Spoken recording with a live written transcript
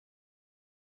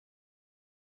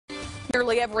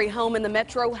Nearly every home in the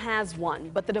metro has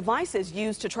one, but the devices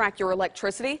used to track your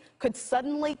electricity could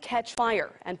suddenly catch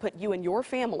fire and put you and your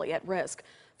family at risk.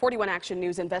 41 Action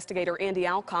News investigator Andy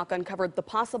Alcock uncovered the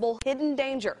possible hidden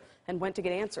danger and went to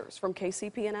get answers from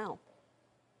KCP&L.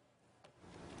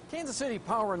 Kansas City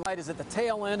Power and Light is at the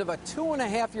tail end of a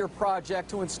 2.5-year project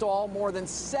to install more than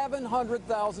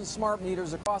 700,000 smart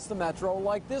meters across the metro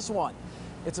like this one.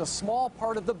 It's a small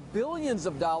part of the billions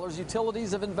of dollars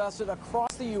utilities have invested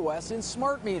across the U.S. in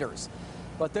smart meters.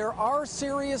 But there are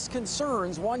serious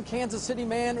concerns one Kansas City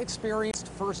man experienced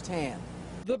firsthand.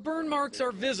 The burn marks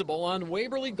are visible on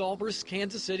Waverly Galbraith's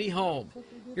Kansas City home.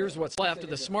 Here's what's left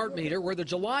of the smart meter where the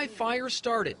July fire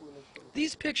started.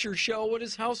 These pictures show what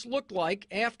his house looked like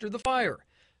after the fire.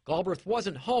 Galbraith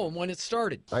wasn't home when it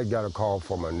started. I got a call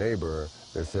from a neighbor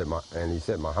that said he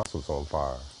said my house was on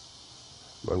fire.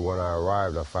 But when I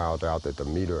arrived, I found out that the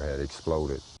meter had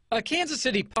exploded. A Kansas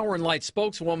City Power and Light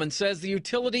spokeswoman says the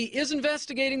utility is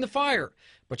investigating the fire,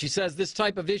 but she says this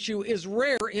type of issue is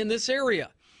rare in this area.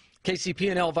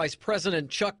 KCP&L Vice President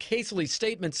Chuck Casely's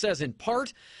statement says, in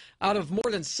part, out of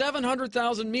more than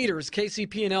 700,000 meters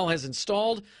KCP&L has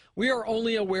installed, we are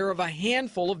only aware of a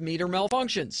handful of meter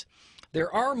malfunctions.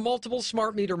 There are multiple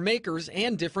smart meter makers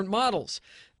and different models.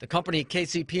 The company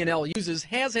KCP&L uses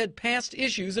has had past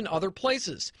issues in other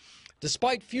places.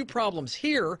 Despite few problems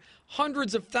here,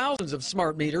 hundreds of thousands of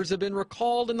smart meters have been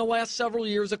recalled in the last several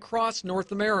years across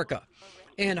North America.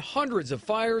 And hundreds of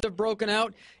fires have broken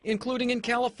out, including in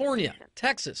California,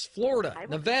 Texas, Florida,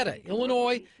 Nevada,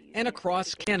 Illinois, and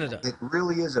across Canada. It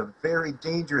really is a very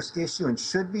dangerous issue and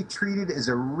should be treated as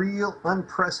a real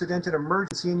unprecedented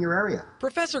emergency in your area.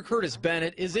 Professor Curtis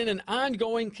Bennett is in an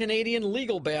ongoing Canadian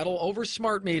legal battle over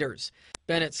smart meters.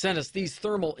 Bennett sent us these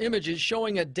thermal images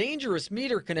showing a dangerous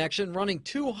meter connection running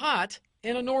too hot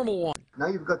in a normal one. Now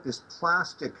you've got this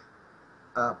plastic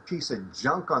piece of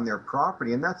junk on their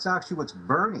property, and that's actually what's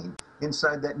burning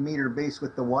inside that meter base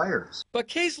with the wires. But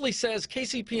Casely says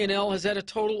KCP&L has had a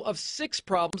total of 6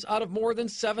 problems out of more than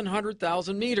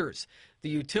 700,000 meters. The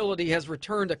utility has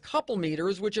returned a couple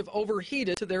meters which have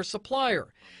overheated to their supplier.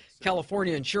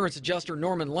 California insurance adjuster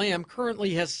Norman Lamb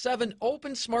currently has 7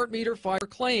 open smart meter fire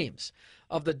claims.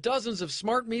 Of the dozens of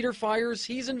smart meter fires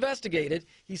he's investigated,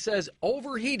 he says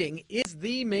overheating is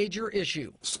the major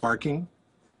issue. Sparking.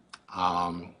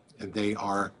 They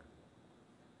are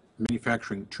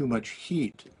manufacturing too much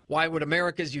heat. Why would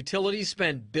America's utilities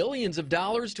spend billions of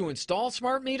dollars to install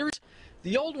smart meters?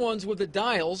 The old ones with the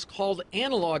dials, called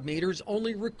analog meters,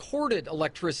 only recorded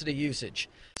electricity usage.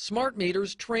 Smart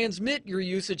meters transmit your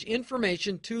usage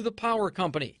information to the power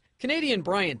company. Canadian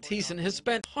Brian Thiesen has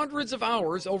spent hundreds of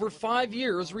hours over 5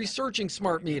 years researching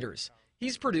smart meters.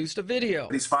 He's produced a video.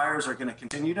 These fires are going to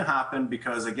continue to happen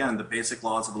because, again, the basic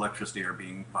laws of electricity are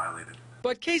being violated.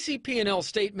 But KCP&L's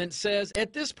statement says,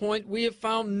 at this point, we have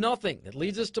found nothing that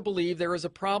leads us to believe there is a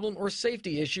problem or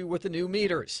safety issue with the new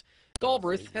meters.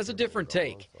 Galbraith has a different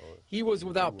take. He was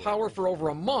without power for over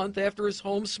a month after his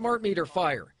home's smart meter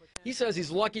fire. He says he's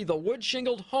lucky the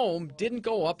wood-shingled home didn't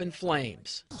go up in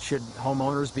flames. Should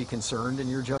homeowners be concerned in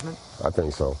your judgment? I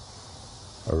think so.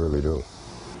 I really do.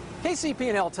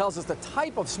 KCP&L tells us the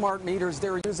type of smart meters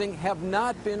they're using have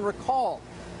not been recalled.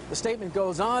 The statement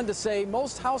goes on to say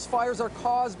most house fires are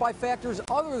caused by factors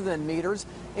other than meters,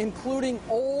 including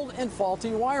old and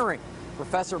faulty wiring.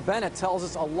 Professor Bennett tells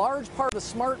us a large part of the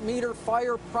smart meter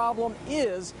fire problem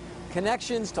is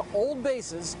connections to old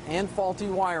bases and faulty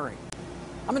wiring.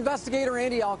 I'm investigator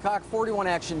Andy Alcock, 41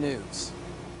 Action News.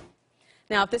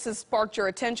 Now, if this has sparked your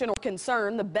attention or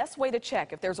concern, the best way to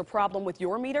check if there's a problem with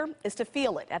your meter is to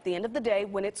feel it at the end of the day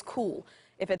when it's cool.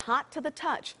 If it's hot to the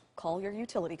touch, call your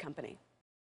utility company.